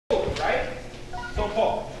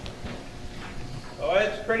pull. So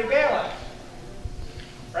it's pretty balanced.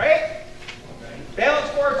 Right?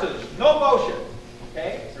 Balanced forces, no motion.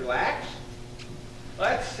 Okay, relax.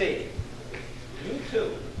 Let's see. You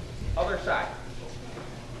too. Other side.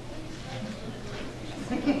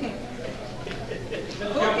 Who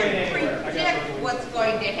can predict what's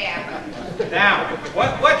going to happen? Now,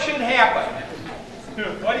 what should happen?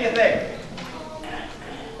 What do you think?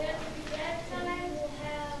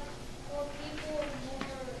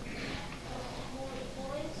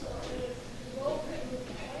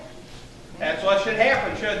 That's what should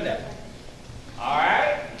happen, shouldn't it? All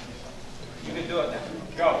right? You can do it now.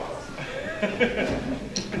 Go.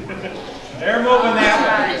 They're moving that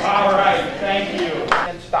way. All right, thank you.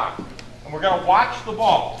 And stop. And we're going to watch the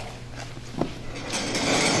ball.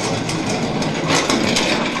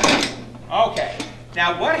 Okay.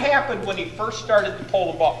 Now, what happened when he first started to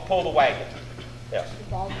pull the wagon? Yes. The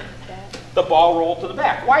ball goes back. The ball rolled to the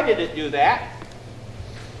back. Why did it do that?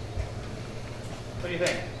 What do you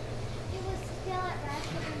think? It was still at rest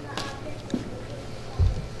and the object was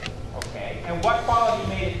moving. Okay. And what quality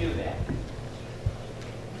made it do that?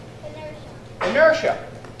 Inertia. Inertia.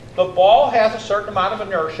 The ball has a certain amount of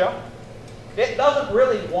inertia. It doesn't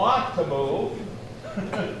really want to move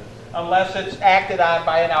unless it's acted on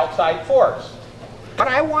by an outside force. What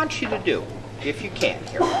I want you to do, if you can,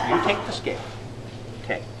 here, you take the scale.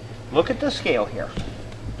 Okay. Look at the scale here.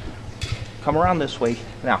 Come around this way.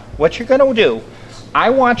 Now, what you're going to do, I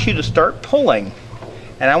want you to start pulling,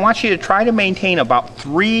 and I want you to try to maintain about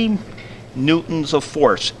 3 newtons of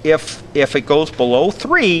force. If it goes below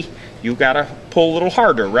 3, you've got to pull a little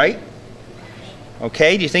harder, right?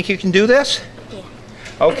 Okay, do you think you can do this? Yeah.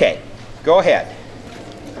 Okay, go ahead.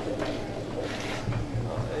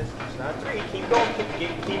 It's not 3. Keep going.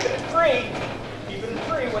 Keep it at 3. Keep it at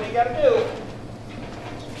 3. What do you got to do?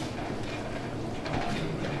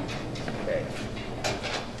 Okay.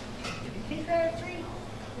 Keep that at 3.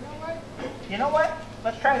 You know what?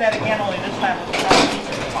 Let's try that again, only this time let's try to keep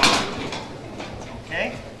it at 5. Okay?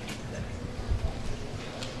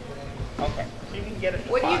 Okay. So you can get it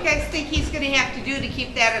to What do 5. you guys think he's going to have to do to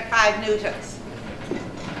keep that at 5 newtons?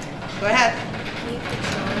 Go ahead.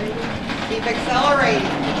 Keep accelerating.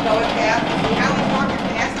 Keep going fast. See how he's walking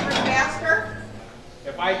faster and faster?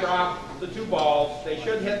 If I drop the 2 balls, they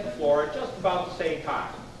should hit the floor at just about the same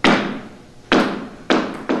time.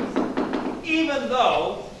 Even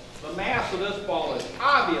though the mass of this ball is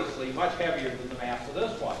obviously much heavier than the mass of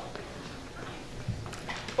this one.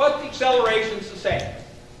 But the acceleration is the same.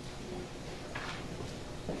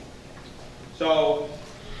 So,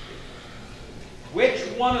 which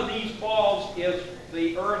one of these balls is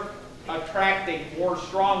the Earth attracting more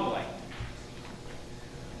strongly?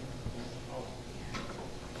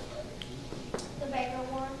 The bigger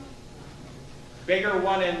one. Bigger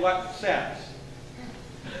one in what sense?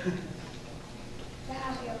 The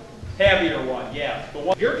heavier one. Heavier one, yes. The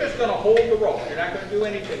one, you're just going to hold the rope. You're not going to do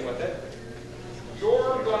anything with it.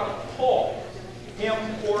 You're going to pull him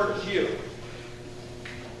towards you.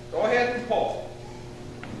 Go ahead and pull.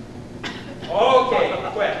 Okay,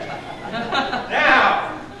 quit.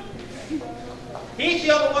 Now, he's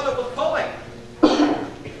the other one that was pulling.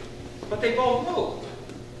 But they both moved.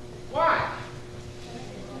 Why?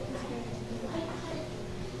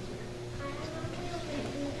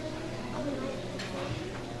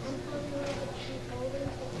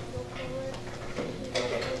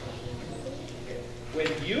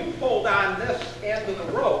 When you pulled on this end of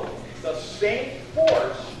the rope, the same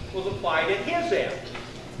force was applied at his end.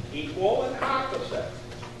 Equal and opposite.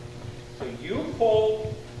 So you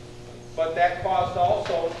pulled, but that caused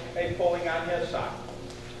also a pulling on his side.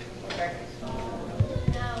 Okay?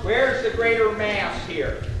 Where's the greater mass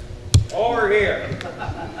here? Over here.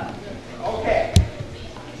 Okay.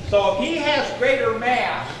 So if he has greater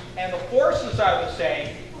mass and the forces are the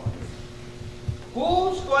same,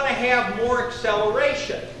 who's going to have more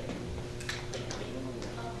acceleration?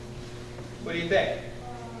 What do you think?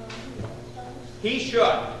 He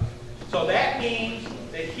should. So that means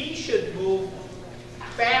that he should move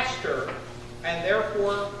faster and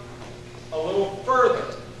therefore a little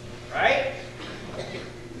further, right?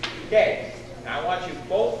 Okay, now I want you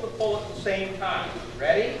both to pull at the same time.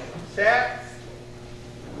 Ready, set,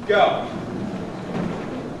 go.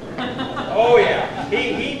 Oh yeah,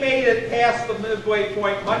 he made it past the midway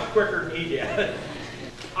point much quicker than he did.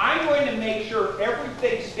 I'm going to make sure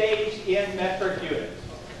everything stays in metric units.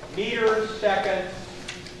 Meters, seconds,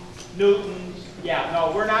 newtons. Yeah,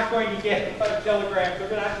 no, we're not going to get kilograms.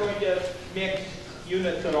 We're not going to mix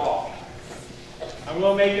units at all. I'm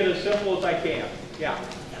going to make it as simple as I can. Yeah.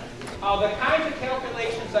 The kinds of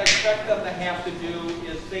calculations I expect them to have to do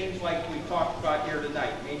is things like we talked about here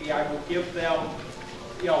tonight. Maybe I will give them,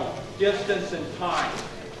 distance and time.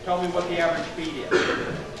 Tell me what the average speed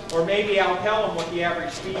is. Or maybe I'll tell them what the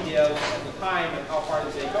average speed is and the time and how far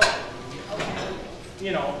did they go.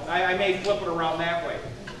 I may flip it around that way.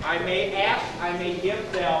 I may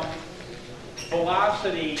give them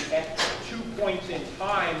velocity at 2 points in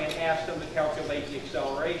time and ask them to calculate the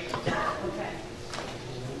acceleration.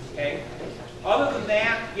 Okay. Other than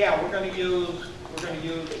that, yeah, we're going to use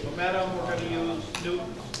momentum. We're going to use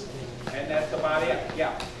newtons, and that's about it.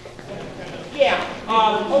 Yeah. Yeah.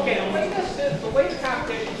 Okay. The way the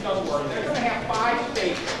competition is going to work, they're going to have 5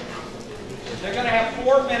 stations. They're going to have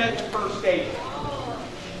 4 minutes per station.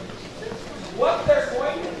 What they're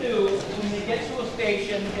going to do when they get to a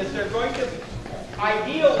station is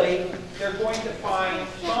ideally, they're going to find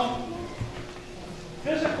some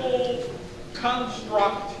physical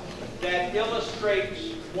construct that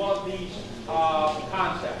illustrates one of these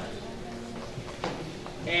concepts.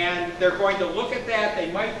 And they're going to look at that.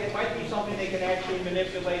 It might be something they can actually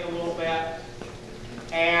manipulate a little bit.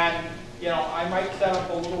 And, I might set up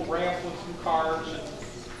a little ramp with some cars, and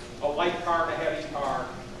a light car and a heavy car,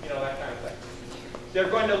 that kind of thing. They're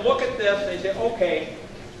going to look at this, and they say, okay,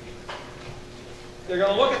 they're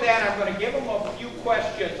going to look at that, and I'm going to give them a few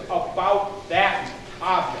questions about that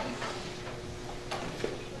object.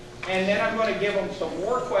 And then I'm going to give them some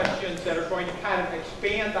more questions that are going to kind of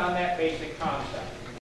expand on that basic concept.